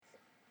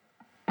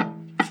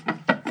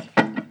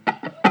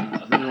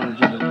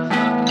Mystic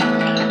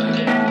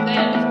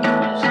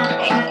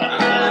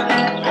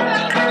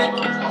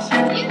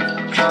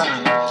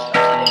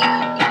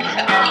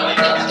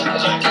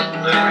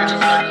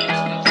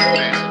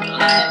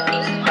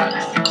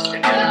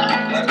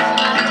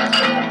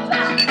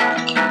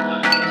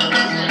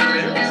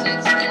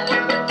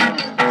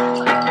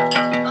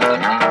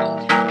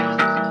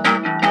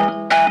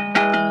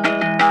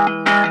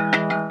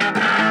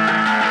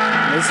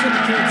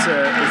Pizza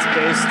is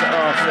based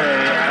off a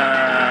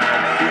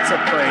pizza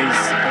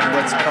place in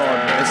what's called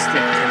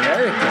Mystic,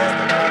 Connecticut.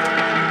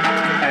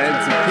 And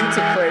it's a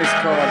pizza place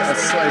called A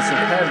Slice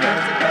of Heaven.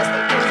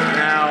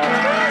 Now,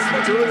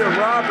 Julia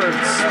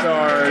Roberts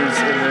stars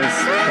in this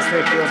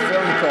particular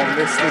film called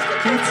Mystic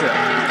Pizza.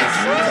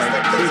 It's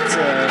like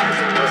pizza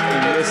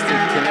in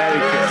Mystic,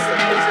 Connecticut.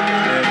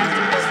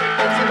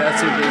 And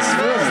that's what this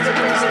film is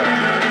based on.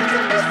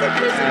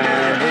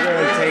 And we're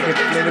going to take it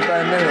minute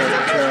by minute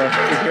to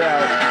figure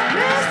out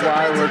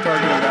why we're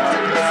talking about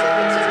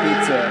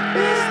pizza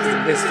in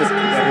Mystic,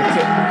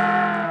 Connecticut.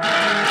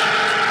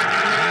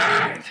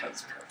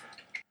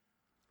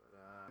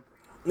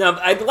 No,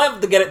 I'd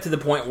love to get it to the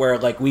point where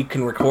like we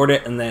can record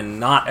it and then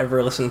not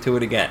ever listen to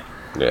it again.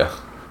 Yeah.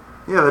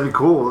 Yeah, that'd be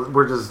cool.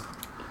 We're just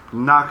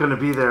not going to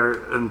be there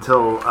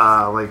until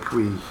like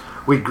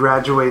we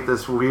graduate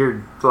this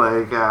weird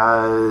like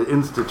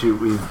institute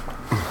we've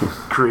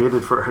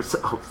created for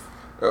ourselves.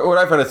 What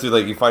I find is too,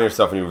 like, you find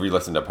yourself when you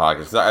re-listen to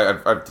podcasts.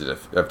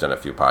 I've done a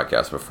few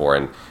podcasts before,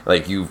 and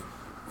like you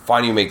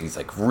make these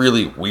like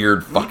really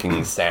weird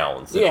fucking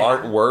sounds that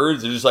aren't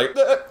words. They're just like,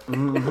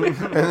 and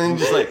then you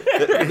just like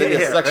then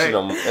you section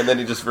them, and then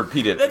you just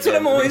repeat it. That's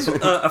again. what I'm always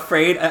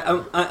afraid.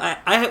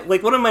 I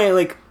like one of my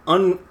like I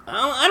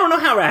don't know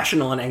how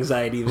rational an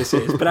anxiety this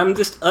is, but I'm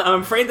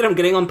afraid that I'm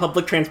getting on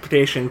public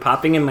transportation,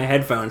 popping in my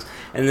headphones,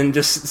 and then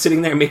just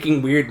sitting there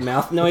making weird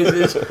mouth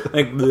noises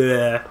like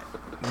bleh.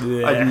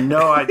 Bleh. I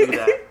know I do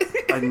that.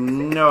 You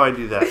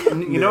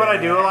know what I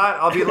do a lot?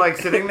 I'll be like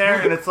sitting there,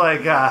 and it's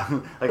like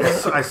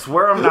I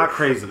swear I'm not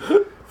crazy.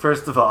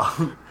 First of all,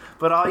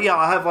 but I'll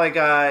have like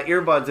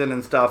earbuds in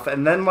and stuff,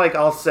 and then like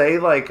I'll say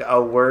like a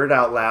word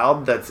out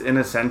loud that's in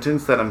a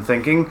sentence that I'm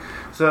thinking.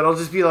 So it'll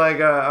just be like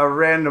a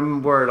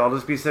random word. I'll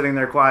just be sitting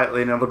there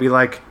quietly, and it'll be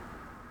like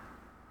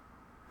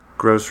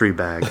grocery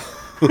bag.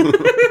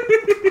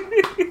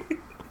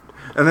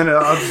 And then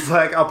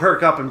I'll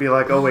perk up and be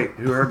like, oh wait,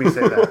 who heard me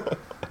say that?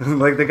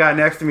 Like the guy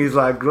next to me is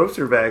like,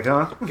 grocery bag,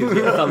 huh? Give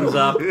you a thumbs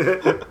up,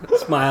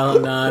 smile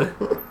and nod.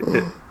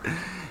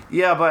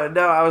 Yeah, but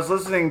no, I was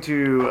listening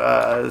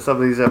to some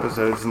of these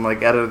episodes and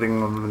like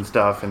editing them and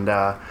stuff, and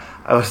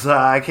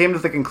I came to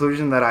the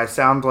conclusion that I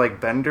sound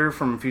like Bender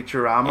from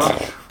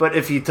Futurama, but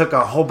if he took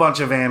a whole bunch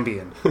of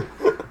Ambien.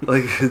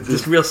 Like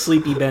just real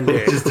sleepy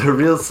Bender. Just a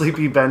real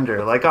sleepy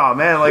Bender. Like, oh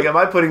man, like am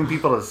I putting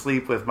people to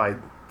sleep with my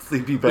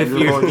sleepy Bender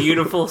with your voice?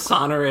 beautiful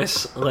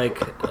sonorous like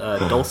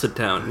dulcet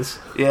tones.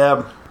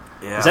 Yeah.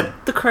 Is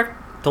that the correct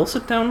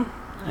dulcet tone?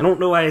 I don't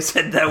know why I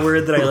said that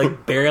word that I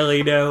like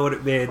barely know what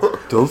it means.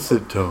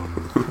 Dulcet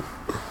tone.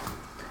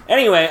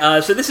 Anyway,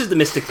 so this is the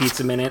Mystic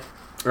Pizza Minute.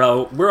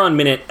 We're on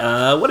minute,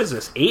 what is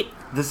this, 8?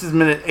 This is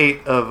minute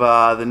 8 of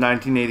the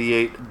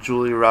 1988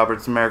 Julia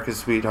Roberts America's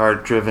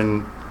Sweetheart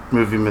driven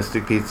movie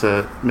Mystic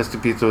Pizza.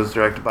 Mystic Pizza was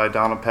directed by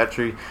Donald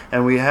Petrie,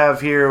 and we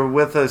have here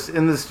with us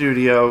in the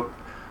studio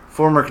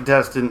former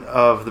contestant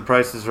of The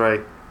Price is Right,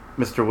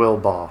 Mr. Will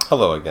Ball.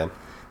 Hello again.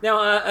 Now,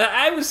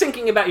 I was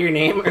thinking about your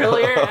name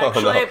earlier,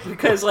 actually,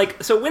 because,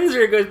 like, so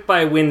Windsor goes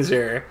by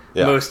Windsor,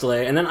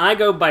 mostly, and then I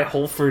go by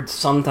Holford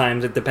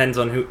sometimes. It depends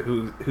on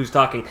who's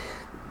talking.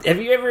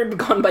 Have you ever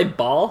gone by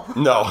Ball?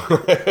 No.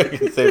 I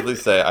can safely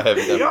say I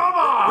haven't done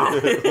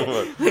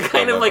It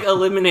kind of, like,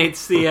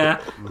 eliminates the,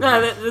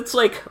 that's,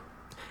 like...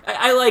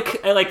 I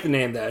like the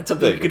name, though. It's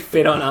something you could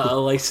fit on a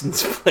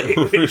license plate,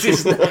 which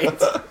is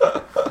nice.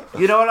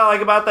 You know what I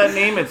like about that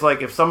name? It's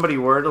like if somebody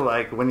were to,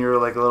 like, when you were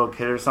like a little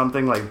kid or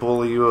something, like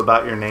bully you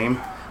about your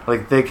name,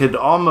 like they could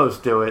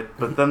almost do it,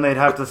 but then they'd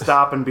have to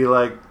stop and be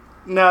like,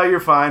 no, you're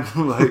fine.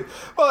 Like,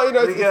 well, you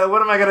know,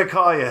 what am I going to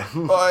call you?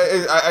 Well,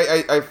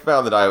 I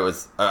found that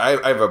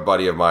I have a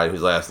buddy of mine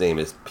whose last name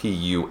is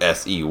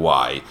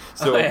Pusey.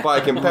 So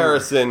by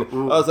comparison, I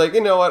was like,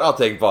 you know what? I'll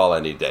take Ball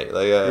any day.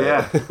 Like,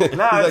 yeah,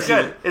 no, it's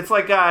good. It's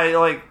like,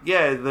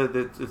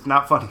 it's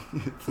not funny.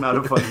 It's not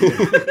a funny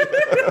name.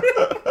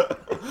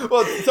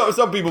 Well,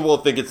 some people will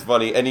think it's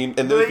funny, and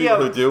those people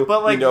who do,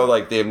 but like,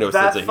 like they have no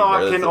sense of humor.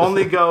 That thought can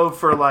only go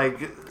for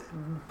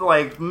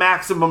like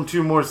maximum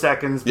 2 more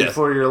seconds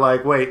before you're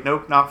like, wait,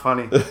 nope, not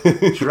funny.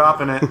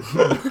 Dropping it.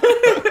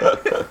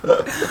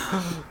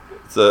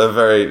 It's a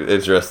very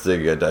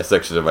interesting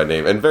dissection of my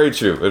name, and very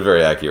true and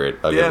very accurate.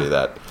 I'll give you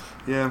that.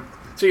 Yeah.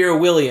 So you're a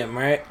William,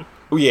 right?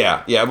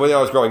 Yeah. When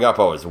I was growing up,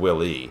 I was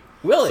Willie.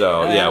 Willie.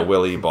 So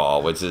Willie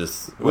Ball, which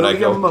is when I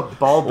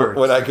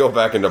go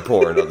back into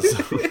porn.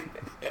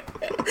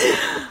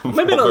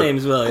 My middle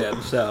name's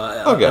William, so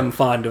I'm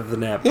fond of the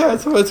name. Yeah,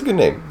 it's a good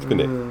name. It's a good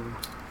name.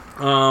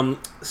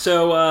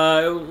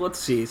 So let's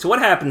see. So what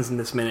happens in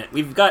this minute?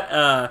 We've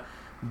got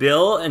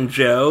Bill and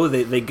Joe,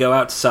 they go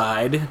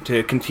outside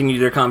to continue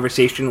their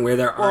conversation where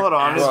there Hold aren't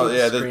on.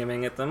 assholes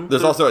screaming at them.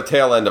 There's also a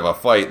tail end of a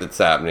fight that's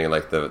happening,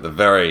 like the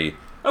very...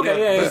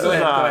 Okay, yeah, go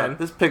ahead.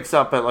 This picks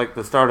up at like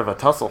the start of a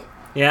tussle.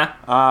 Yeah?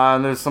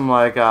 And there's some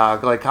like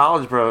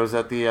college bros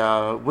at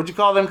the would you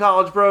call them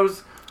college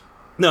bros?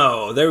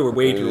 No, they were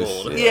way too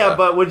old. Yeah,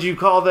 but would you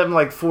call them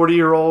like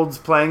 40-year-olds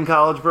playing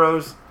college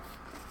bros?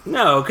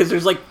 No, because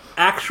there's like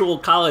actual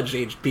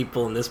college-aged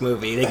people in this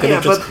movie. They could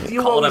have just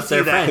called up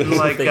their friends. In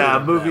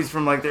like movies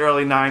from like the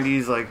early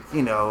 '90s, like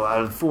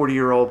a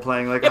 40-year-old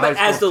playing like a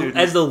high school student.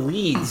 as the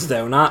leads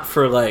though, not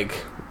for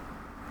like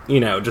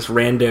just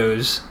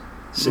randos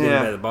sitting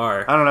by the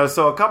bar. I don't know.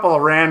 So a couple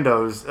of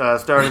randos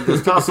started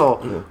this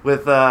tussle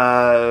with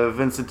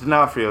Vincent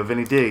D'Onofrio,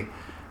 Vinny D,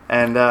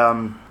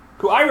 and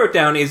who I wrote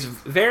down is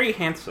very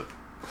handsome.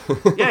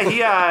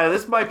 Yeah,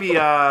 this might be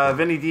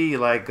Vinny D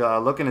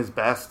looking his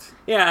best.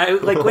 Yeah,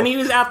 like when he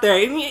was out there,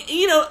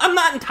 I'm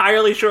not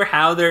entirely sure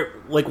how they're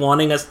like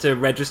wanting us to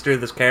register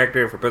this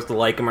character if we're supposed to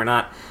like him or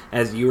not,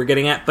 as you were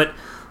getting at. But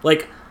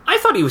like, I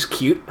thought he was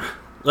cute.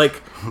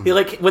 Like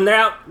when they're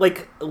out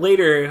like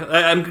later,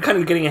 I'm kind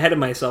of getting ahead of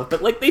myself,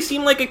 but like they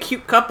seem like a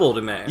cute couple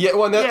to me. Yeah,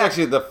 well, and that's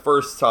actually the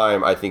first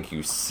time I think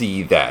you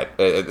see that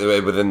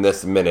within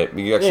this minute.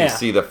 You actually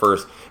see the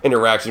first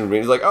interaction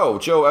between. He's like, oh,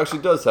 Joe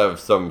actually does have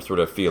some sort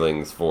of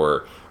feelings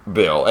for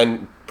Bill,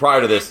 and prior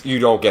to this, you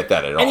don't get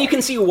that at all. And you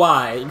can see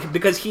why,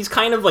 because he's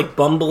kind of like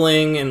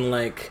bumbling and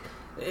like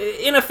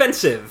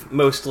inoffensive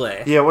mostly.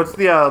 Yeah, what's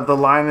the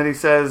line that he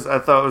says? I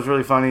thought was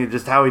really funny.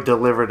 Just how he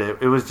delivered it.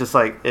 It was just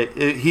like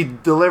he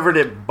delivered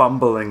it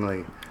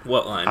bumblingly.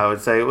 What line? I would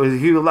say it was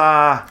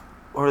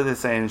what are they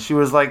saying? She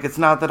was like, "It's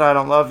not that I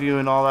don't love you"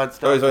 and all that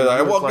stuff.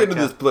 I walk into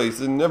this place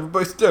and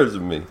everybody stares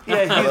at me.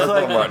 Yeah, he's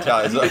like,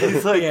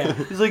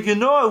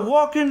 I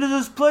walk into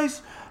this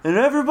place and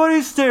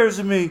everybody stares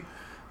at me.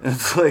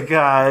 It's like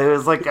it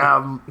was like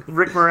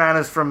Rick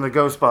Moranis from the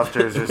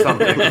Ghostbusters or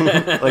something.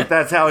 Like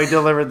that's how he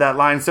delivered that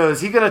line. So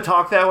is he going to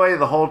talk that way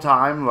the whole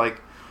time?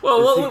 Like,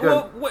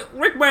 well,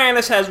 Rick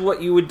Moranis has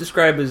what you would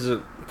describe as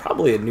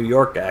probably a New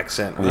York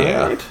accent.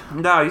 Right?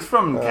 No, he's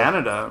from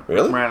Canada.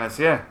 Really? Rick Moranis,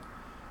 yeah.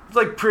 It's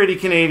like pretty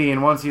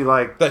Canadian once you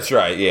like. That's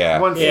right. Yeah.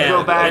 Once you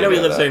go back, I know he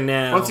lives there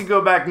now. Once you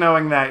go back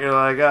knowing that, you're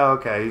like, oh,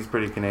 okay, he's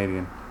pretty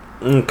Canadian.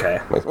 Okay.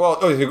 Well,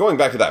 going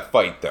back to that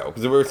fight though,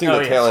 because we were seeing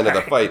the tail end of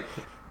the fight.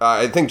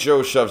 I think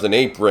Joe shoves an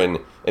apron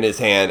in his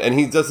hand, and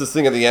he does this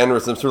thing at the end where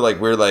some sort of like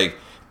weird, like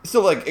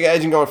still like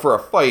imagine going for a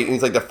fight, and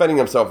he's like defending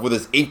himself with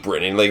his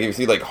apron, and like you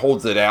see like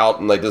holds it out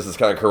and like does this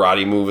kind of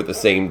karate move at the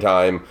same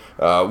time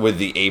with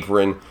the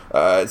apron.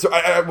 So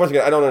I once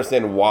again I don't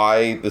understand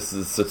why this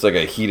is such like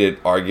a heated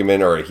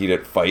argument or a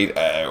heated fight,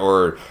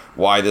 or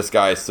why this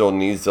guy still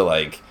needs to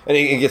like. And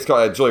he gets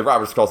called. Julia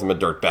Roberts calls him a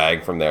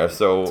dirtbag from there.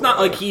 So it's not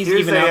like he's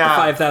even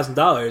out the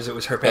 $5,000. It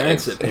was her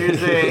parents.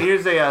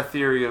 Here's a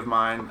theory of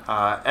mine.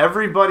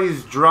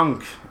 Everybody's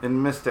drunk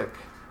in Mystic.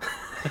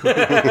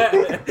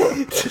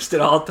 Just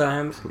at all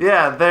times.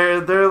 Yeah,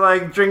 they're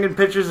like drinking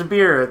pitchers of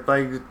beer at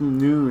like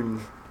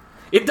noon.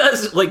 It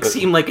does like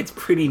seem like it's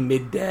pretty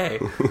midday.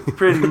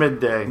 Pretty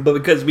midday. But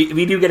because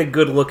we do get a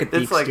good look at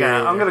the exterior.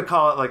 Like I'm gonna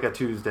call it like a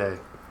Tuesday.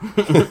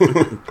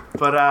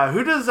 But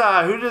who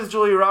does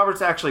Julia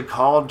Roberts actually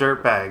call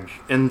dirtbag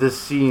in this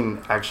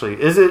scene? Actually,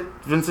 is it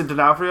Vincent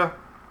D'Onofrio?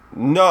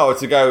 No,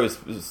 it's the guy who was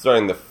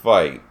starting the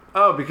fight.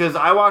 Oh, because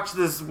I watched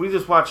this. We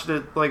just watched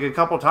it like a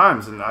couple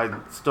times, and I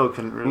still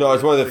couldn't. Really no,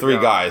 it's one of the three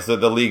guys. The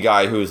lead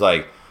guy who's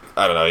like,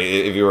 I don't know.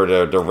 If you were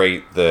to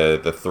rate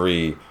the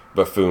three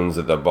buffoons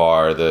at the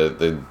bar,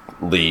 the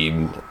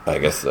lead, I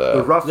guess,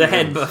 the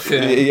head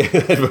buffoon, yeah,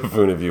 head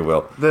buffoon, if you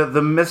will,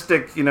 the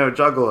mystic,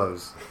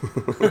 juggalos.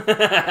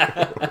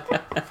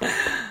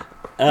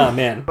 Oh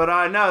man!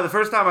 But no, the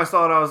first time I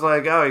saw it, I was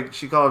like, oh,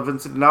 she called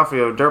Vincent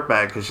D'Onofrio a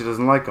dirtbag because she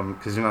doesn't like him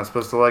because you're not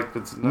supposed to like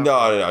Vincent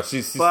D'Onofrio. No,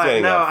 she's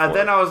standing up for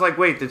then I was like,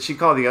 wait, did she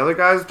call the other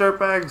guys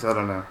dirtbags? I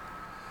don't know.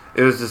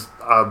 It was just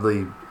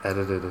oddly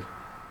edited,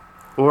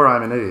 or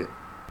I'm an idiot.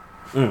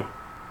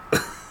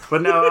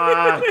 But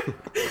no.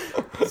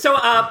 So,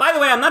 by the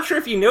way, I'm not sure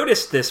if you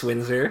noticed this,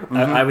 Windsor. Mm-hmm.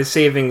 I was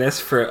saving this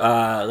for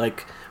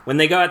like when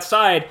they go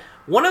outside.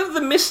 One of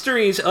the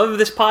mysteries of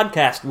this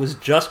podcast was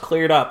just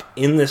cleared up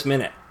in this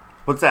minute.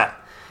 What's that?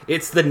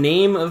 It's the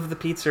name of the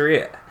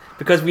pizzeria.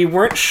 Because we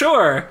weren't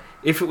sure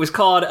if it was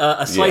called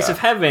a Slice of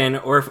Heaven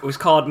or if it was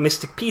called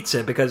Mystic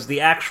Pizza, because the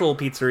actual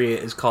pizzeria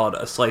is called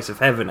a Slice of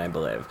Heaven, I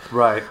believe.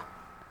 Right.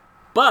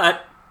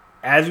 But,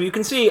 as you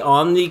can see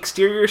on the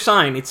exterior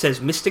sign, it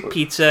says Mystic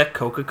Pizza,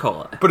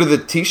 Coca-Cola. But did the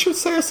t-shirts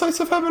say a Slice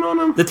of Heaven on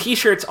them? The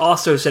t-shirts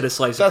also said a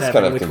Slice of Heaven,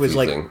 kind of which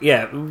confusing.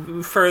 was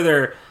like,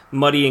 further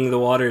muddying the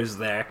waters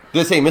there. Did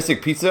it say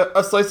Mystic Pizza,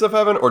 a Slice of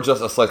Heaven, or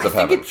just a Slice of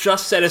Heaven? I think it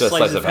just said a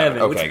slice of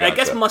heaven, okay, which gotcha. I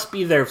guess must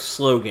be their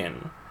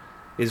slogan,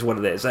 is what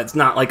it is. That's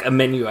not like a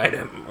menu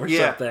item or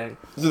something.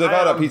 So they've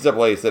had a pizza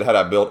place that had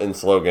a built-in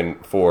slogan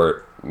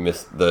for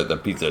the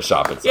pizza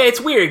shop itself. Yeah, it's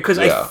weird, because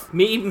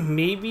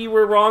maybe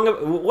we're wrong.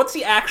 What's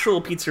the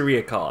actual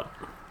pizzeria called?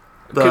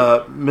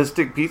 The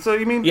Mystic Pizza,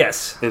 you mean?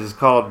 Yes. It is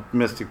called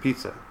Mystic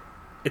Pizza.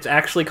 It's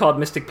actually called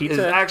Mystic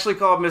Pizza? It's actually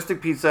called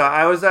Mystic Pizza.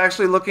 I was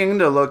actually looking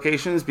into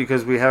locations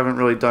because we haven't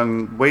really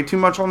done way too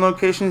much on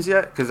locations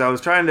yet. Because I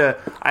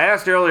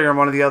asked earlier in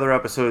one of the other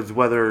episodes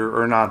whether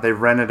or not they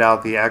rented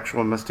out the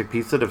actual Mystic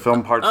Pizza to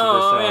film parts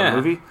of this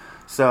movie.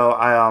 So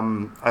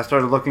I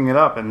started looking it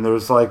up, and there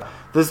was like,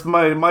 this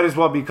might as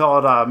well be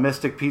called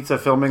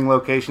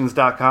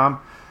mysticpizzafilminglocations.com.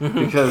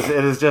 Because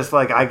it is just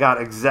like, I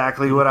got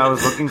exactly what I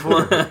was looking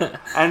for.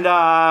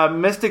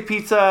 And Mystic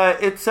Pizza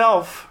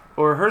itself,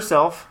 or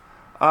herself,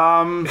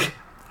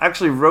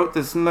 actually wrote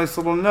this nice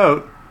little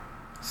note,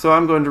 so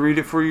I'm going to read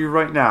it for you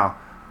right now.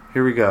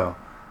 Here we go.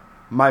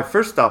 My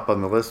first stop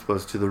on the list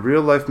was to the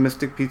real-life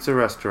Mystic Pizza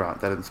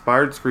restaurant that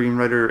inspired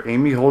screenwriter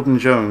Amy Holden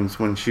Jones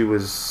when she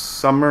was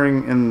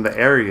summering in the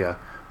area.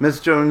 Miss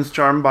Jones,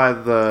 charmed by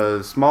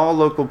the small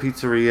local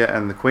pizzeria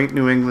and the quaint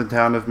New England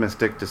town of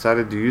Mystic,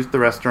 decided to use the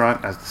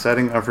restaurant as the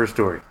setting of her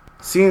story.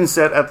 Scenes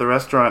set at the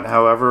restaurant,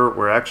 however,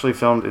 were actually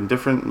filmed in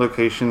different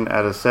location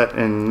at a set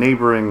in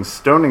neighboring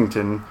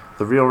Stonington.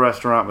 The real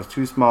restaurant was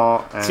too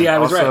small and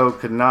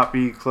could not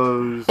be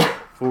closed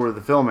for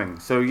the filming.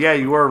 So yeah,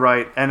 you were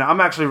right. And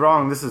I'm actually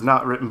wrong. This is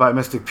not written by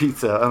Mystic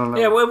Pizza. I don't know.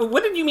 Yeah,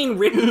 what did you mean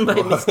written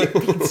by Mystic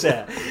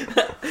Pizza?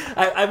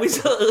 I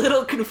was a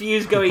little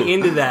confused going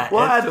into that.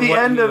 Well, at the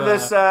end of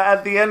this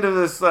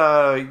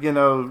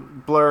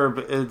blurb,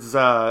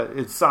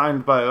 it's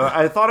signed by.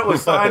 I thought it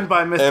was signed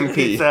by Mystic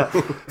Pizza.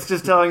 It's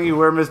just telling you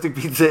where Mystic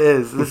Pizza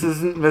is. This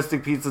isn't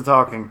Mystic Pizza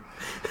talking.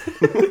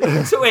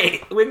 So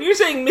wait, when you're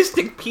saying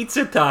Mystic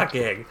Pizza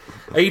talking,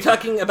 are you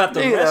talking about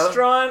the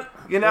restaurant?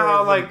 You know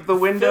how like the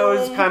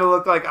windows kind of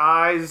look like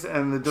eyes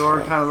and the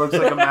door kind of looks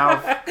like a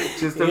mouth?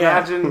 Just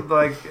imagine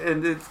like,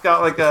 and it's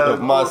got like a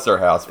Monster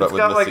House, but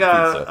with Mystic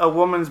Pizza. A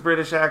woman's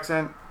British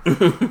accent.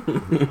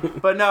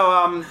 But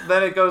no,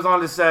 then it goes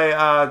on to say,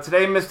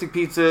 today Mystic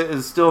Pizza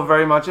is still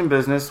very much in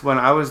business. When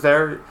I was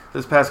there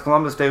this past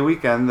Columbus Day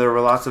weekend, there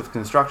were lots of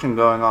construction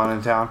going on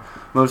in town,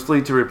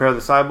 mostly to repair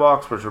the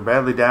sidewalks, which were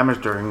badly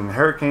damaged during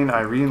Hurricane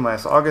Irene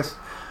last August.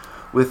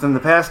 Within the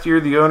past year,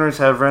 the owners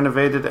have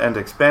renovated and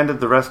expanded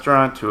the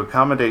restaurant to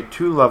accommodate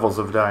 2 levels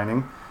of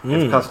dining.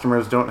 If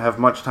customers don't have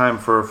much time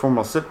for a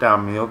formal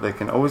sit-down meal, they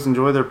can always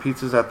enjoy their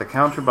pizzas at the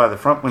counter by the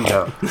front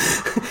window. Why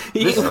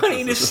don't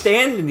you just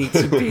stand and eat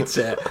some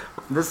pizza?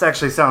 This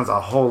actually sounds a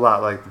whole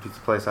lot like the pizza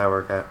place I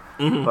work at.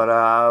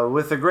 But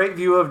with a great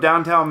view of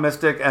downtown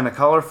Mystic and a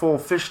colorful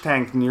fish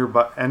tank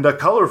nearby,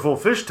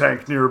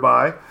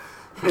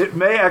 it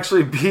may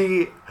actually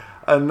be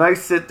a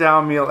nice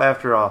sit-down meal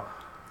after all.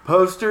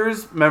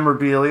 Posters,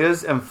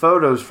 memorabilias, and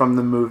photos from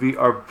the movie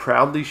are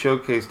proudly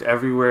showcased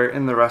everywhere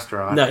in the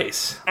restaurant.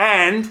 Nice.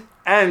 And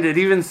it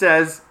even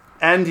says,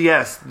 and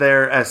yes,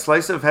 their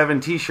Slice of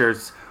Heaven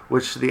t-shirts,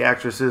 which the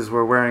actresses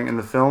were wearing in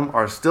the film,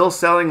 are still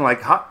selling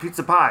like hot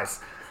pizza pies.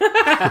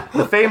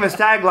 The famous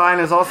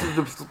tagline is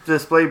also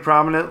displayed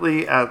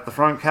prominently at the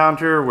front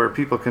counter where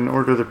people can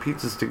order their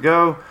pizzas to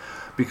go.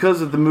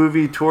 Because of the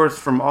movie, tourists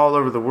from all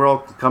over the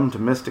world can come to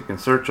Mystic in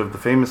search of the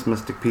famous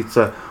Mystic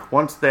Pizza.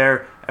 Once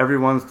there,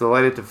 everyone's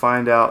delighted to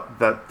find out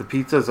that the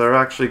pizzas are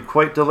actually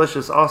quite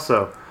delicious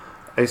also.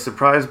 A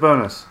surprise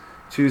bonus.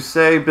 To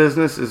say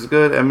business is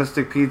good at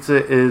Mystic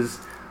Pizza is...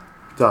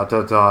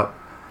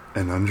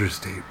 an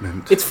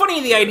understatement. It's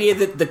funny, the idea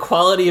that the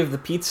quality of the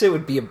pizza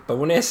would be a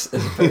bonus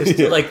as opposed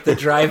to like the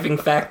driving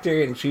factor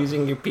in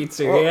choosing your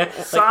pizzeria.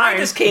 Well, I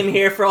just came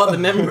here for all the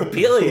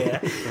memorabilia.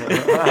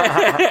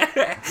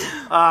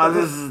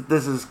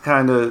 This is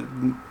kind of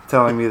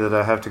telling me that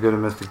I have to go to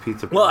Mystic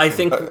Pizza. Well, I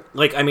think,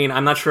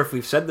 I'm not sure if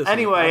we've said this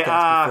anyway, on the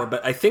podcast before,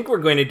 but I think we're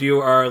going to do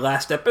our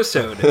last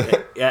episode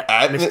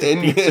at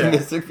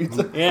Mystic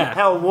Pizza. Yeah.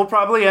 Hell, we'll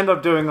probably end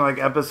up doing like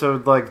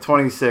episode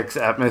 26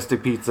 at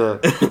Mystic Pizza.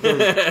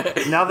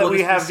 Now that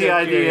we have the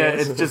idea,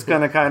 it's just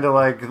going to kind of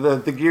like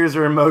the gears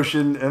are in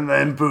motion, and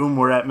then boom,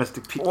 we're at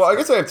Mystic Pizza. Well, I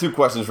guess I have 2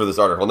 questions for this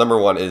article. Number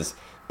one is,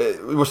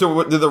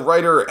 so did the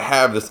writer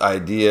have this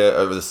idea,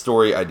 or the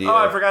story idea? Oh,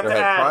 I forgot to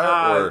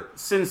add,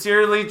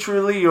 sincerely,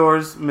 truly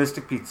yours,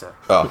 Mystic Pizza.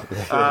 Oh.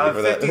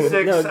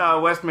 56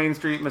 West Main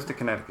Street, Mystic,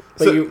 Connecticut.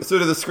 So did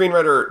the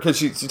screenwriter, because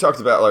she talks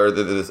about, or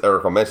this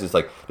article mentions,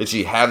 like, did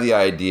she have the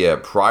idea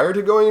prior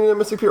to going into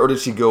Mystic Pizza, or did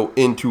she go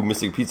into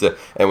Mystic Pizza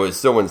and was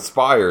so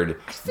inspired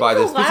by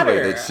this pizza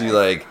place that she,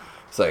 like...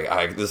 It's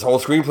like, this whole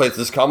screenplay is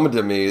just coming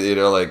to me,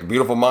 like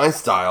Beautiful Mind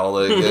style,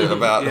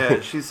 about... Yeah,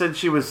 she said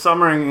she was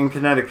summering in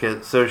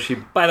Connecticut, so she...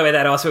 By the way,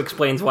 that also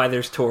explains why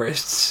there's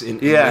tourists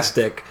in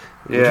Mystic,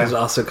 which is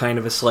also kind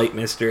of a slight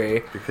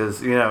mystery.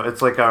 Because,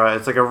 it's like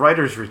a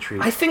writer's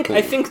retreat. I think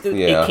that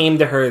it came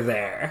to her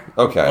there.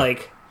 Okay.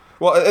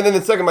 Well, and then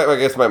the second,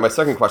 my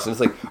second question is,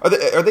 like,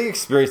 are they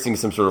experiencing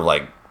some sort of,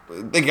 like...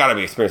 They gotta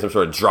be experiencing some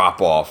sort of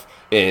drop-off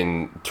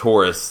in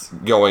tourists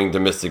going to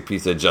Mystic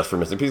Pizza just for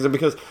Mystic Pizza,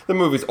 because the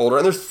movie's older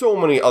and there's so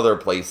many other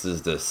places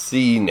to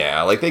see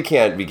now. Like, they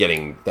can't be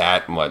getting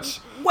that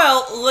much.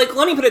 Well,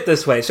 let me put it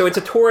this way. So it's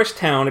a tourist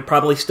town. It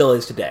probably still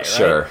is today, right?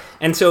 Sure.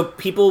 And so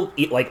people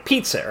eat, like,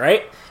 pizza,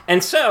 right?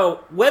 And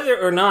so, whether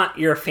or not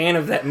you're a fan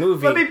of that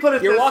movie, Let me put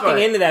it you're this walking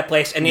way. into that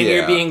place and then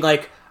you're being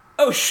like,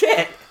 oh,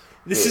 shit.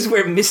 this is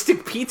where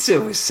Mystic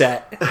Pizza was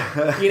set.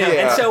 You know,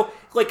 Yeah. and so,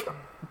 like,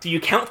 do you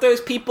count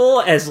those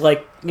people as,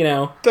 like, you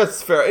know...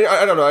 That's fair.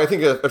 I don't know. I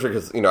think especially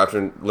because, you know,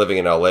 after living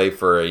in LA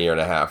for a year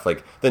and a half,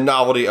 like, the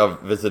novelty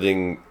of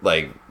visiting,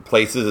 like,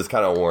 places is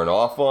kind of worn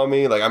off on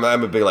me. Like, I'm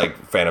a big, like,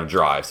 fan of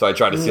Drive, so I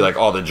try to see, like,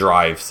 all the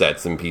Drive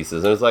sets and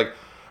pieces, and it's like,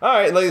 all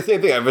right, like the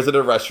same thing. I visited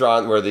a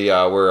restaurant where the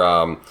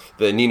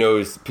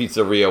Nino's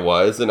Pizzeria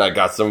was, and I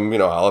got some, you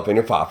know,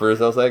 jalapeno poppers.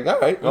 And I was like, all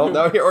right, well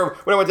now here. Or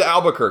when I went to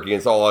Albuquerque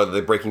and saw all of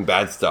the Breaking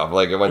Bad stuff,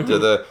 like I went to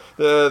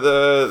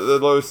the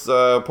Los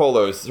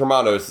Polos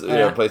Hermanos, you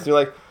know, place, and you're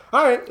like,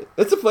 all right,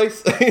 it's a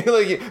place.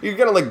 Like you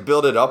gotta like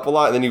build it up a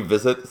lot, and then you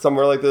visit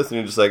somewhere like this, and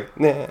you're just like,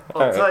 nah.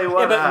 I'll tell you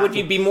what. Yeah, but would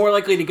you be more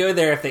likely to go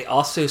there if they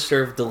also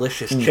serve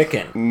delicious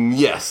chicken?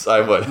 Yes,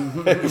 I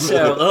would.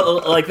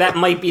 So, like, that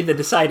might be the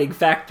deciding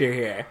factor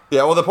here.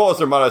 Yeah, well, the Polos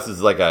Hermanos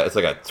is like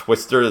a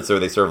twister, so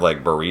they serve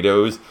like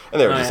burritos, and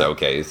they were just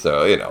okay.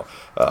 So you know.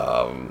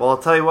 Well, I'll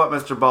tell you what,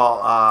 Mr.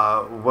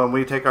 Ball. When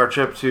we take our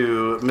trip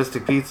to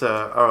Mystic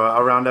Pizza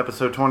around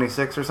episode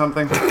 26 or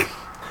something,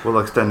 we'll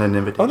extend an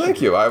invitation. Oh,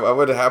 thank you. I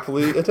would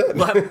happily attend.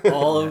 We'll have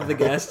all of the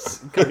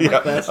guests come with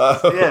us.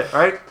 Yeah,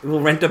 right?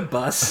 We'll rent a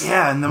bus.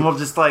 Yeah, and then we'll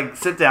just, like,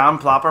 sit down,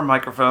 plop our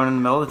microphone in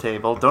the middle of the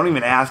table. Don't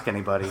even ask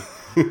anybody,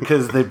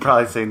 because they'd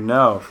probably say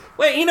no.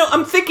 Wait, you know,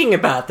 I'm thinking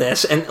about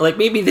this, and, like,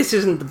 maybe this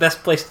isn't the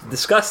best place to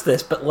discuss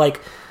this, but, like,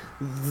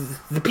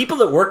 the people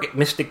that work at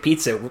Mystic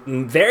Pizza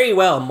very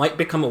well might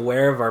become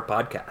aware of our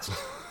podcast.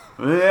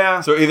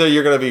 Yeah. So either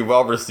you're going to be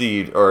well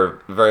received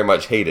or very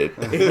much hated.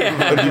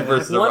 Yeah. When you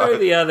first One or arrive.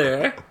 the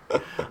other.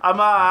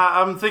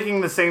 I'm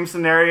thinking the same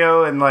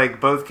scenario in, like,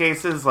 both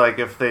cases. Like,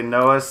 if they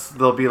know us,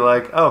 they'll be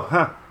like,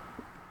 oh,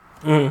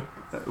 huh.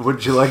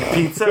 Would you like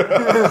pizza?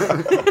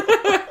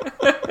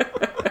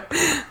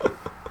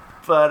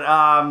 But,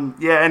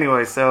 yeah,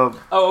 anyway, so...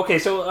 Oh, okay,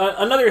 so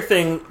another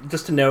thing,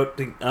 just to note,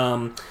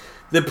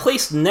 the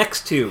place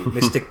next to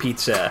Mystic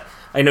Pizza,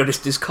 I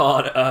noticed, is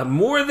called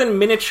More Than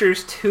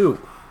Miniatures 2.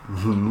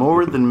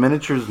 More Than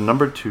Miniatures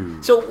number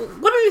 2. So,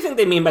 what do you think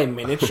they mean by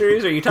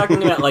miniatures? Are you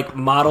talking about, like,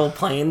 model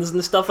planes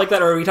and stuff like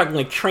that, or are we talking,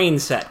 like, train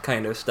set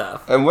kind of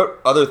stuff? And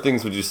what other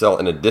things would you sell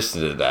in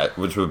addition to that,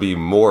 which would be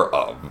more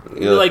of?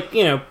 You know, Like,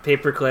 you know,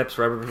 paper clips,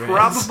 rubber bands.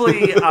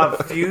 Probably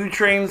a few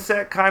train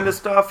set kind of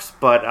stuffs,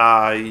 but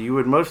you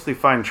would mostly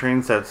find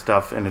train set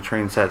stuff in a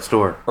train set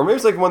store. or maybe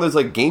it's like one of those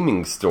like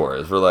gaming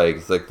stores where like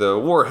it's like the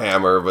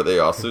Warhammer, but they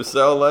also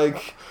sell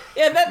like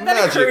Yeah, that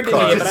Magic occurred to me,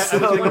 cards. but I was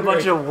Selling a wondering...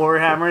 bunch of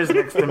Warhammers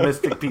next to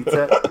Mystic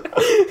Pizza.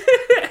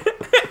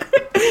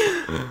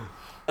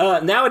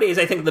 Nowadays,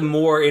 I think the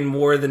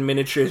more than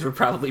miniatures would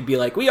probably be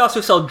like, we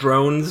also sell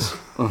drones.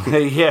 Yeah,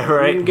 You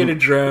right. can get a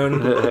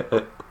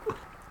drone.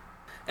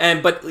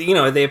 But, you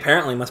know, they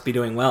apparently must be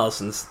doing well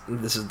since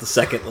this is the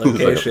second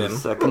location.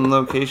 Second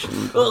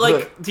location. Well,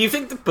 like, do you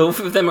think that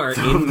both of them are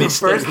in The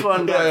Mystic? first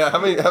one. yeah.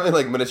 Having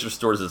like miniature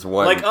stores is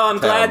one. Like, oh, I'm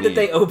glad that town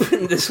they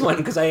opened this one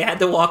because I had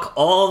to walk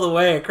all the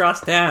way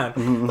across town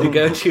to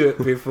go to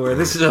it before.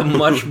 This is a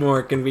much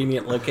more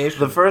convenient location.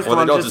 The first Well,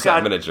 they one don't just just have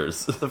got.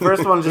 miniatures. The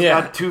first one just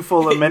got too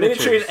full of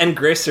miniatures. Miniatures and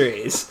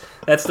grisseries.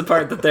 That's the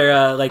part that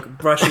they're, like,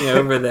 brushing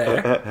over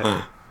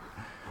there.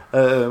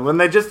 When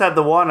they just had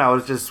the one, I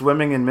was just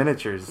swimming in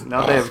miniatures.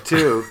 Now they have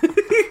two,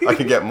 I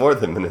can get more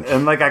than miniatures.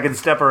 and like I can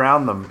step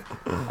around them.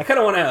 I kind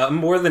of want a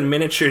More Than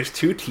Miniatures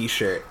 2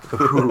 t-shirt.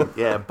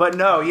 Yeah, but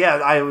no, yeah,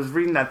 I was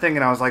reading that thing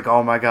and I was like,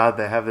 oh my god,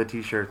 they have the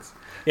t-shirts.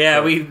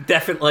 Yeah, we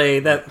definitely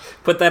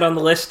put that on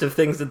the list of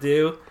things to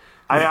do.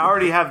 I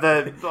already have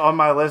that on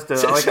my list.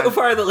 So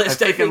far, the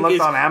list I think is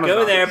on Amazon.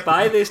 go there,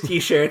 buy those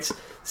t-shirts,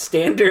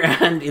 stand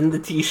around in the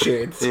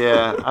t-shirts.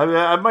 Yeah,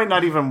 I might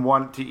not even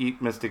want to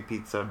eat Mystic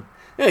Pizza.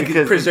 Yeah,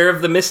 Because-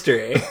 preserve the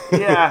mystery.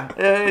 Yeah,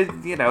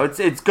 you know,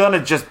 it's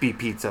gonna just be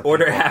pizza.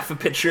 Order people. half a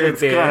pitcher of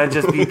It's beer. gonna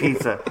just be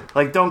pizza.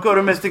 Like, don't go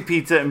to Mystic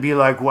Pizza and be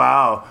like,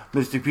 wow,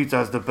 Mystic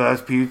Pizza is the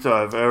best pizza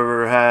I've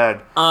ever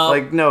had.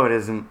 Like, no, it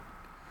isn't.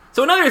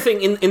 So another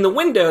thing, in the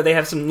window, they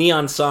have some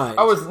neon signs.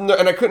 And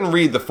I couldn't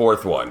read the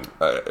fourth one.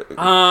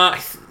 I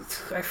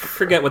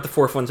forget what the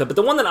fourth one said, but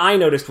the one that I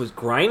noticed was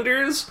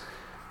Grinders,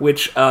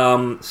 which,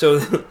 so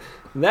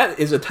that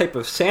is a type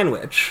of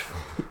sandwich.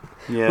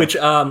 Yeah. Which,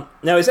 now,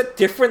 is that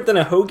different than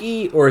a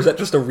hoagie, or is that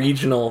just a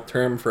regional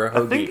term for a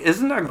hoagie? I think,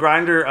 isn't a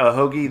grinder a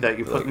hoagie that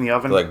you put in the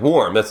oven? Like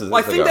warm. Well,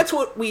 I think that's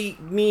what we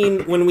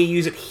mean when we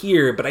use it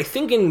here, but I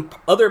think in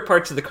other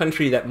parts of the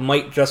country that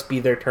might just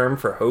be their term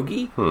for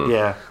hoagie.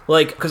 Yeah.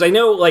 Like, because I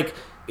know, like,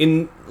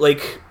 in,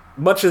 like,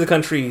 much of the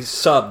country,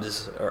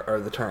 subs are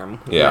the term.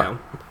 Yeah. You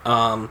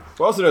know?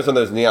 We also noticed on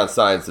those neon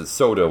signs that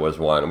soda was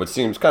one, which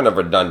seems kind of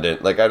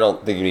redundant. Like, I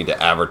don't think you need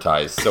to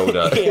advertise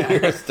soda in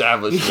your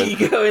establishment.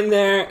 You go in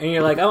there and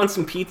you're like, I want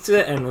some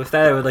pizza, and with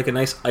that I would like a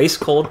nice ice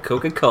cold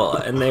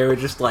Coca-Cola, and they were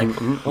just like,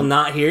 well,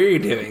 not here you're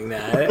doing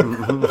that.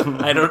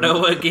 I don't know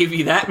what gave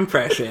you that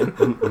impression.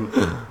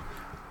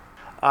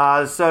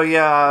 So,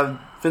 yeah,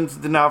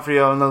 Vincent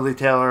D'Onofrio and Lily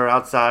Taylor are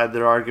outside.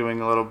 They're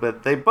arguing a little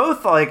bit. They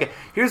both, like,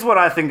 here's what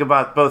I think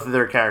about both of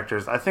their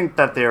characters. I think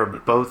that they're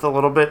both a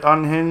little bit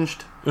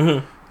unhinged.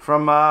 Mm-hmm.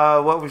 from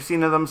what we've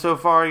seen of them so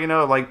far. You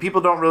know, like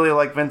people don't really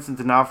like Vincent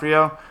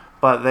D'Onofrio,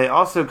 but they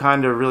also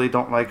kind of really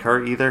don't like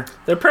her either.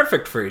 They're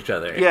perfect for each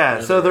other.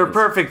 Yeah, so they're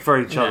perfect for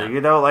each other. Yeah.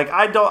 You know, like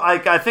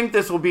I think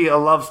this will be a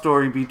love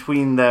story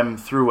between them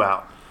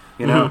throughout.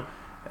 You know,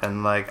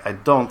 and like I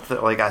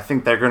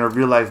think they're gonna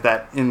realize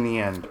that in the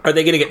end. Are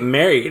they gonna get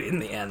married in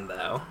the end,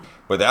 though?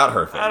 Without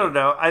her thing. I don't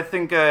know. I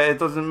think it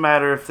doesn't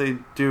matter if they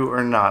do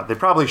or not. They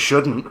probably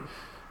shouldn't.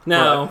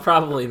 No,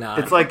 probably not.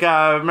 It's like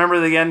remember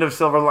the end of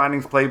Silver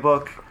Linings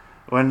Playbook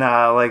when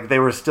like they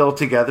were still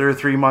together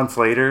 3 months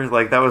later.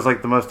 Like that was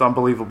like the most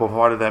unbelievable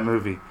part of that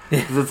movie.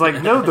 'Cause it's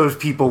like no, those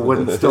people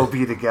wouldn't still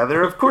be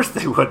together. Of course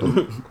they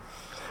wouldn't.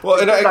 Well,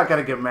 and They're not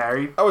gonna get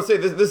married. I would say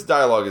this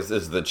dialogue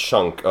is the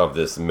chunk of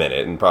this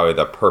minute, and probably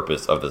the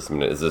purpose of this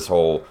minute is this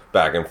whole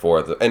back and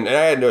forth. And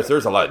I had noticed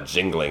there's a lot of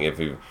jingling. If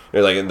you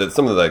like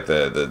some of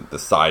the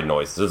side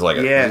noises, there's like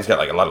there's got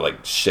like a lot of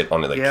like shit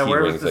on it, like key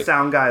where rings, was the like,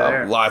 sound guy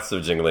there? Lots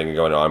of jingling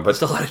going on, but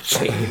Just a lot of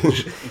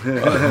change.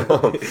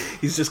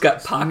 He's just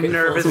got pockets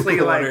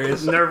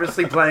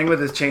nervously playing with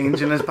his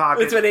change in his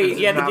pocket. That's what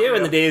he had to do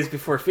in the days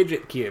before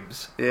fidget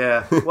cubes.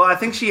 Yeah. Well, I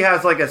think she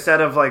has like a set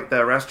of like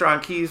the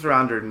restaurant keys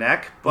around her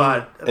neck,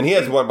 but and he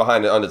has one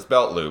behind it on his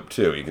belt loop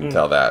too. You can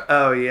tell that.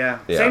 Oh yeah.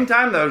 Same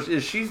time though,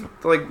 she's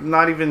like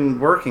not even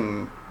working.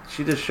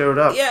 She just showed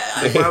up. Yeah,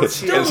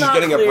 She's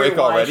getting a break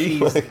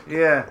already.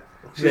 Yeah.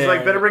 She's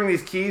like, better bring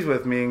these keys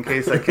with me in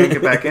case I can't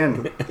get back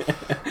in.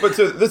 But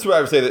so this is what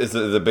I would say is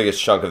the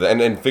biggest chunk of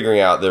it, and figuring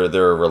out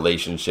their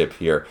relationship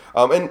here.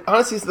 And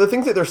honestly, the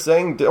things that they're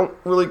saying don't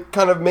really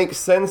kind of make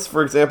sense.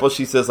 For example,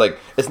 she says like,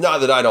 "It's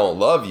not that I don't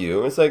love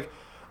you." It's like,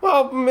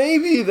 well,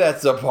 maybe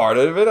that's a part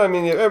of it. I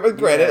mean,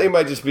 granted, it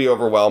might just be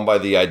overwhelmed by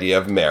the idea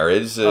of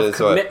marriage,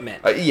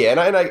 commitment. And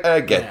I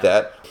get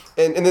that.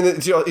 And then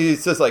he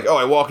says like, "Oh,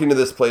 I walk into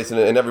this place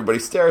and everybody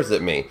stares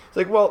at me." It's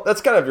like, well, that's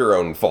kind of your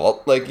own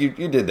fault. Like you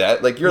did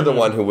that. Like you're the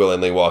one who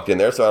willingly walked in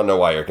there, so I don't know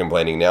why you're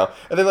complaining now.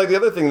 And then like the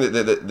other thing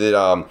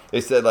that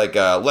they said like,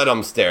 let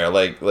them stare.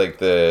 Like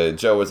the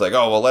Joe was like,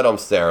 "Oh, well, let them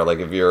stare." Like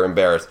if you're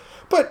embarrassed,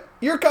 but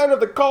you're kind of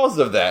the cause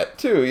of that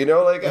too, you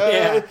know. Like,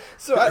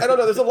 so I don't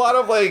know. There's a lot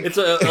of like, it's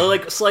a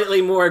like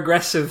slightly more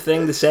aggressive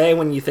thing to say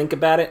when you think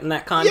about it in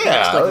that context.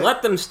 Yeah, like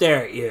let them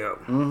stare at you.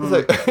 It's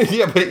like,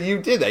 yeah, but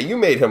you did that. You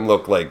made him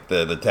look like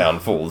the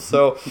town fools.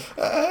 So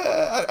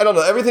I don't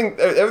know. Everything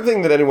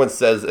that anyone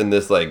says in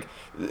this like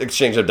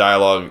exchange of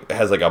dialogue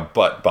has like a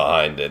but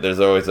behind it. There's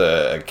always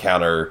a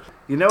counter.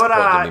 You know what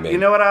I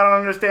don't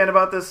understand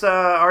about this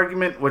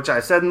argument, which I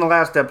said in the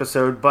last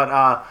episode, but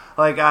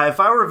if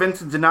I were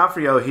Vincent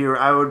D'Onofrio here,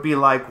 I would be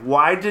like,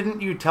 why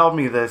didn't you tell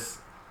me this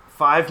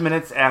 5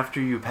 minutes after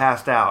you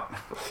passed out?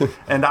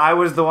 And I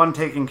was the one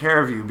taking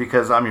care of you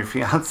because I'm your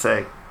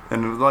fiance.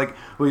 And like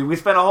we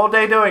spent a whole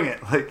day doing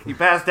it. Like you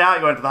passed out,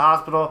 you went to the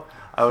hospital,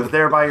 I was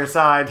there by your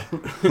side,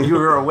 you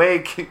were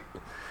awake,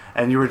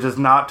 and you were just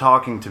not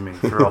talking to me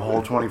for a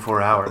whole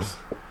 24 hours.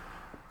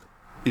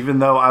 Even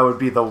though I would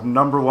be the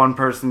number one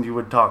person you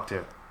would talk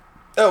to.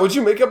 Oh, would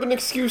you make up an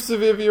excuse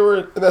if you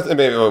were?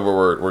 Maybe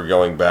we're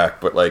going back,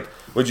 but like,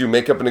 would you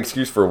make up an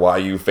excuse for why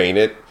you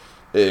fainted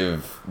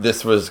if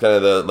this was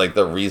kind of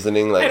the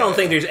reasoning? Like, I don't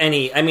think there's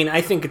any. I mean,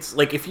 I think it's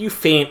like if you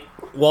faint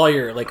while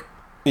you're like.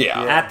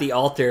 Yeah. At the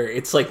altar,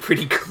 it's like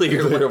pretty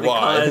clear what the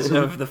cause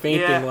of the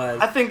fainting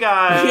was. I think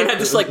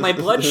just like my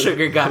blood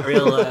sugar got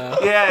real low.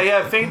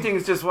 Yeah, fainting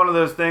is just one of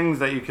those things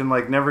that you can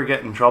like never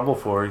get in trouble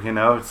for, you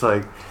know? It's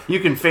like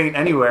you can faint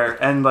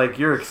anywhere and like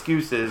your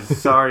excuse is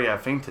sorry I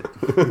fainted.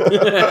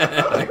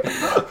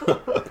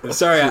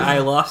 Sorry, I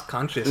lost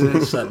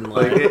consciousness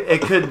suddenly. Like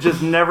it could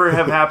just never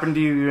have happened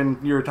to you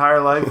in your entire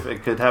life.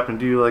 It could happen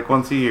to you like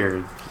once a year.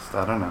 It's just,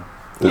 I don't know.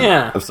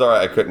 Yeah. I'm sorry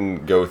I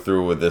couldn't go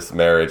through with this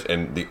marriage,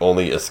 and the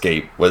only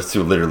escape was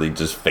to literally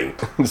just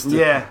faint.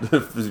 Yeah,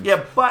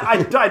 but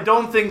I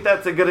don't think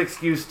that's a good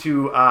excuse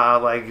to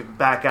like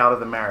back out of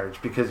the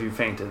marriage because you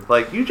fainted.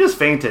 Like you just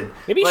fainted.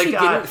 Maybe like, she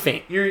didn't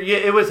faint.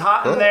 It was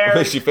hot in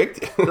there. She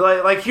faked it.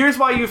 like here's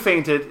why you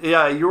fainted.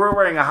 Yeah, you were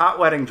wearing a hot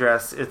wedding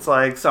dress. It's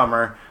like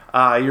summer.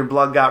 Your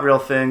blood got real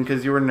thin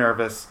because you were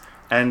nervous.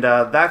 And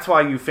that's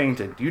why you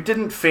fainted. You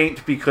didn't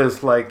faint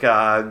because, like,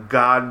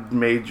 God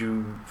made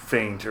you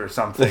faint or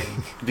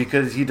something.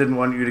 Because he didn't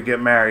want you to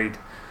get married.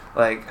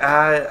 Like,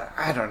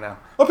 I don't know.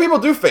 Well, people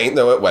do faint,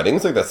 though, at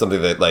weddings. Like, that's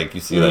something that, like, you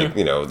see, like,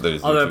 you know...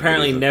 Those although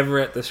apparently never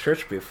at this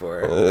church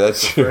before.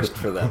 That's true. First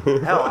for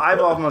them. Hell,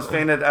 I've almost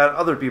fainted at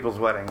other people's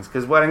weddings.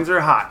 Because weddings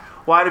are hot.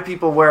 Why do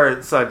people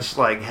wear such,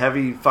 like,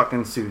 heavy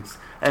fucking suits?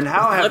 And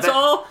how have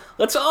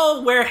let's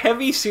all wear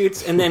heavy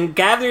suits and then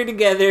gather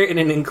together in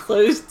an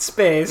enclosed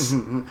space.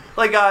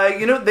 Like,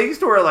 they used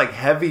to wear, like,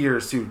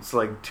 heavier suits,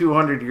 like,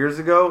 200 years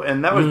ago,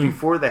 and that was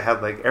before they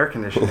had, like, air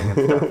conditioning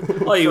and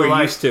stuff. Well, you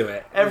were used to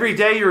it. Every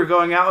day you were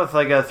going out with,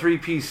 like, a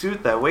 3-piece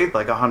suit that weighed,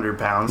 like, 100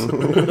 pounds. And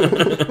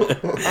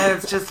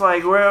it's just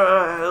like,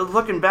 we're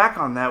looking back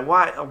on that,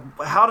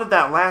 how did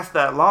that last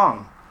that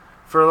long?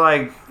 For,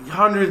 like,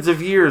 hundreds of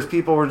years,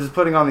 people were just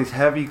putting on these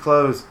heavy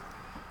clothes.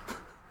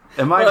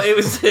 It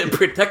was to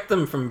protect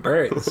them from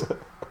birds.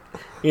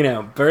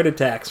 bird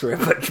attacks were a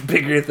much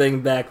bigger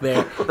thing back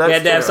there. You That's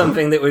had to have true.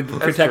 something that would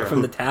protect true.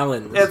 from the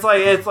talons. It's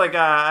like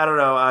I don't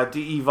know,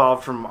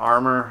 de-evolved from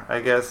armor, I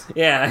guess.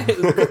 Yeah,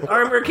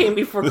 armor came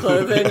before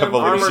clothing.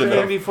 Evolution. Armor of-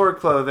 came before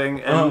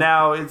clothing, and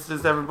now it's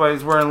just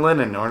everybody's wearing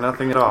linen or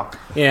nothing at all.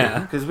 Yeah,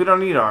 Because we don't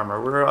need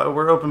armor.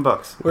 We're open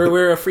books.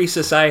 we're a free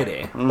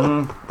society.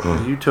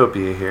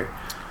 Utopia here.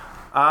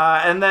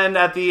 And then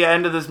at the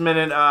end of this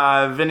minute,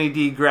 Vinny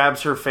D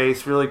grabs her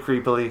face really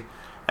creepily,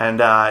 and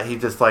he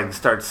just like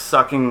starts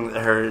sucking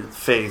her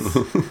face,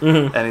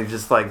 and he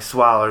just like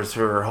swallows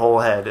her whole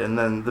head, and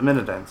then the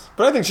minute ends.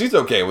 But I think she's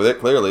okay with it.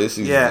 Clearly,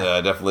 she's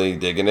Yeah. definitely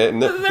digging it.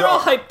 And They're all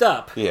hyped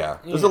up. Yeah,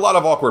 there's a lot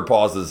of awkward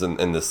pauses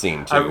in the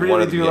scene too. I One really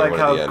at the do beginning, like one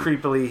at how the end.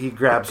 creepily he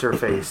grabs her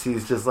face.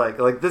 He's just like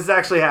this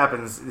actually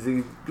happens.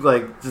 He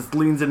like just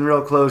leans in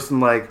real close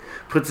and like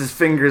puts his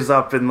fingers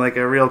up in like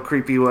a real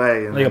creepy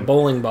way, and Like a then,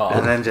 bowling ball.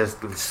 and then just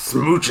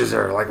smooches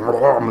her like.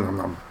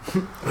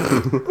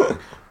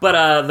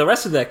 But the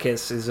rest of that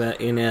kiss is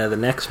in the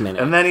next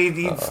minute. And then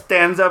he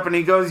stands up and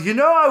he goes,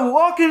 I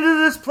walk into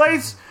this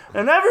place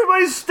and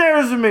everybody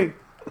stares at me.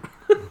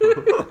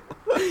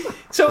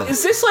 So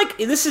is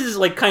this is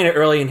like kind of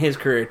early in his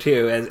career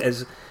too,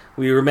 as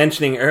we were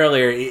mentioning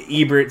earlier.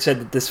 Ebert said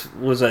that this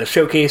was a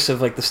showcase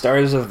of like the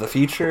stars of the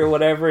future or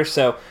whatever.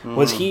 So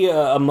was he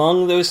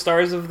among those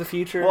stars of the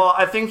future? Well,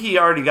 I think he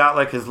already got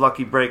like his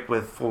lucky break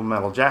with Full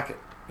Metal Jacket,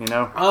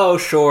 Oh,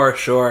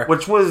 sure.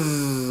 Which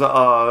was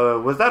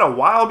that a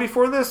while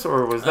before this,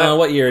 or was that?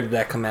 What year did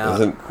that come out?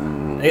 That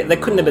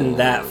couldn't have been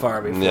that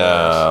far before.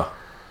 Yeah. this.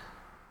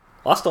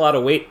 Lost a lot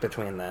of weight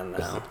between then,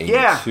 though.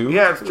 yeah, 82?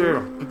 yeah, it's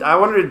true. I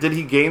wondered, did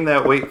he gain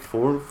that weight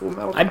for Full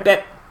Metal? I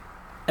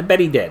bet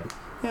he did.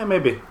 Yeah,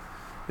 maybe. He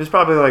was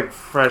probably like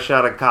fresh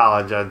out of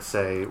college, I'd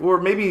say,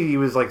 or maybe he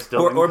was like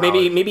still. Or in maybe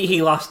college. maybe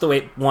he lost the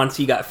weight once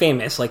he got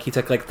famous, like he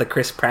took like the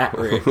Chris Pratt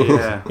route.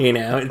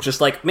 Yeah. It's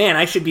just like, man,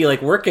 I should be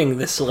like working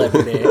this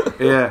celebrity.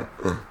 Yeah,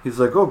 he's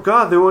like, oh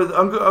god,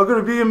 I'm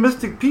gonna be a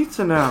Mystic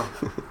Pizza now.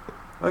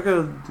 I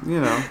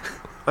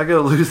gotta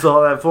lose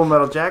all that Full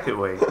Metal Jacket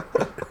weight.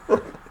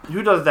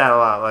 Who does that a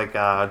lot? Like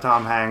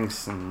Tom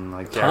Hanks and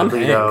like Jared Tom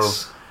Leto.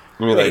 Hanks.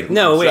 You mean Wait, like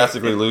no, wait.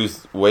 drastically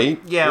lose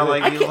weight? Yeah,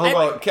 like I can't- How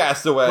about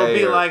Castaway? he'll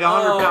be or- like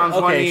 100 pounds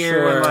one okay, year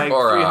sure. and like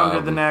Or,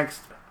 300 the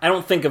next. I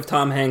don't think of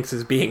Tom Hanks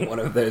as being one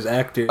of those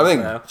actors. I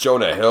think though.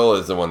 Jonah Hill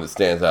is the one that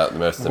stands out the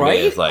most to me. Right?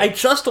 It's I like,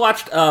 just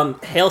watched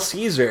Hail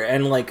Caesar,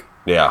 and like,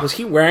 yeah. was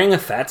he wearing a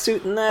fat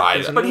suit in that? I-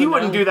 Does But he anyone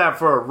wouldn't know? do that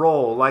for a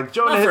role. Like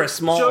Jonah, Not for a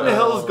small Jonah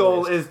role, Hill's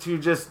goal at is to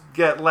just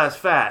get less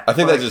fat. I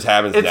think Like, that just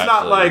happens It's not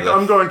naturally. like That's-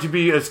 I'm going to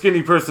be a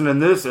skinny person in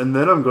this, and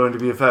then I'm going to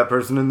be a fat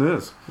person in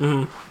this.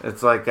 Mm-hmm.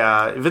 It's like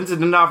Vincent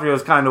D'Onofrio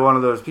is kind of one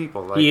of those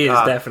people. Like, He is,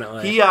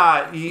 definitely.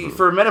 He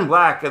for Men in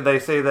Black, they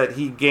say that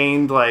he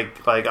gained like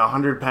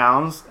 100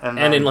 pounds, and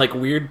in like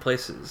weird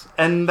places.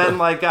 and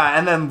then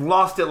and then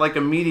lost it like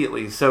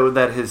immediately, so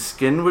that his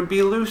skin would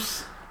be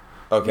loose.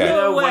 Okay.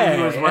 No When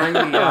he way. was wearing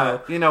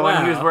the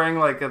when he was Wow. wearing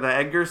like the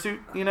Edgar suit.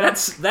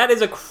 That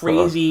is a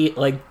crazy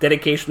like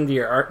dedication to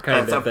your art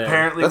kind That's of thing.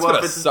 apparently That's what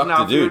gonna Vincent suck to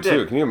D'Onofrio do too.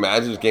 did. Can you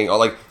imagine just getting all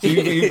like so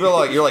you feel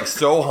like you're like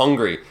so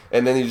hungry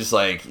and then you just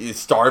like you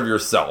starve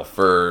yourself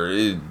for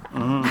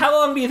How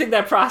long do you think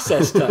that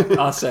process took?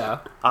 Also,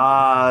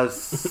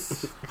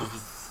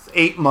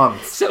 8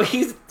 months. so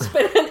he's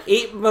spent an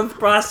 8-month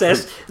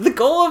process, the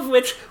goal of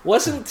which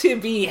wasn't to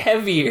be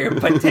heavier,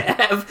 but to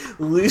have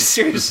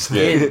looser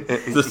skin.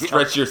 to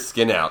stretch your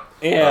skin out.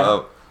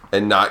 Yeah.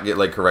 And not get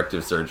like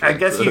corrective surgery. I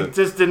guess he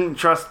just didn't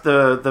trust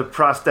the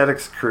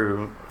prosthetics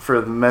crew for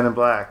the Men in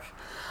Black.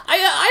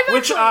 I've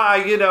Which,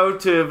 actually,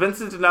 to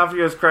Vincent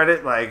D'Onofrio's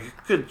credit, like,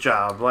 good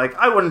job. Like,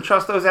 I wouldn't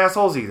trust those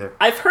assholes either.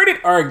 I've heard it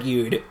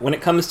argued when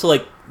it comes to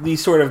like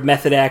these sort of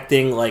method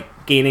acting,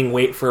 like gaining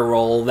weight for a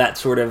role, that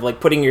sort of like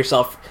putting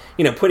yourself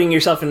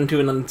into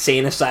an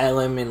insane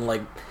asylum and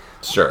like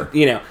Sure.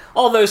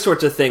 all those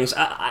sorts of things.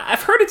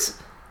 I've heard it's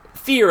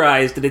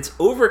theorized that it's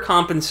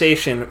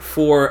overcompensation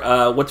for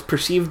what's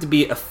perceived to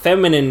be a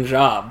feminine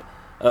job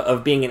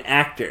of being an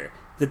actor.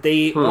 That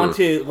they want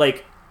to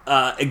like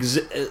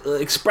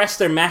express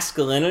their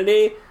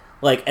masculinity,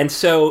 like, and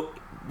so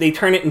they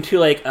turn it into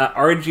like an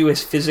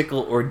arduous physical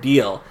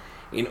ordeal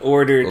in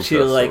order to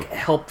Interesting. like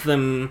help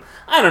them.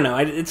 I don't know.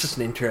 It's just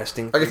an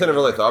interesting. I guess I never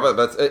really thought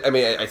about that. I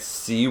mean, I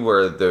see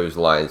where those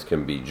lines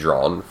can be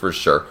drawn for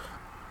sure.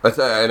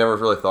 I never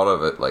really thought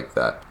of it like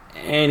that.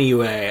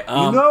 Anyway,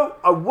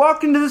 I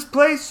walk into this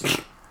place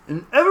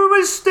and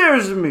everybody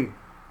stares at me.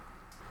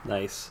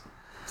 nice.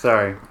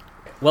 Sorry.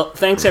 Well,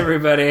 thanks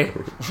everybody.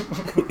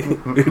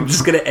 We're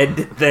just gonna end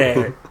it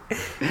there.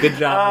 Good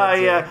job.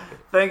 Lindsay. Yeah.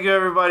 Thank you,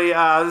 everybody.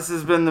 This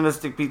has been the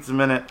Mystic Pizza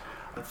Minute.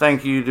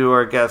 Thank you to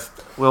our guest,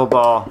 Will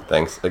Ball.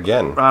 Thanks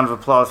again. Round of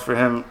applause for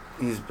him.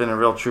 He's been a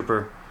real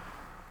trooper.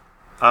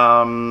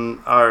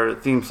 Our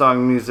theme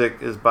song music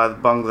is by the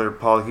bungler,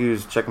 Paul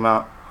Hughes. Check him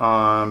out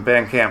on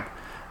Bandcamp.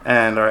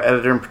 And our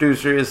editor and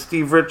producer is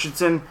Steve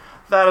Richardson.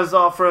 That is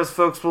all for us,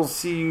 folks. We'll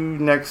see you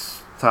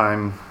next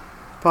time.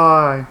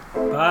 Bye.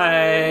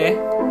 Bye.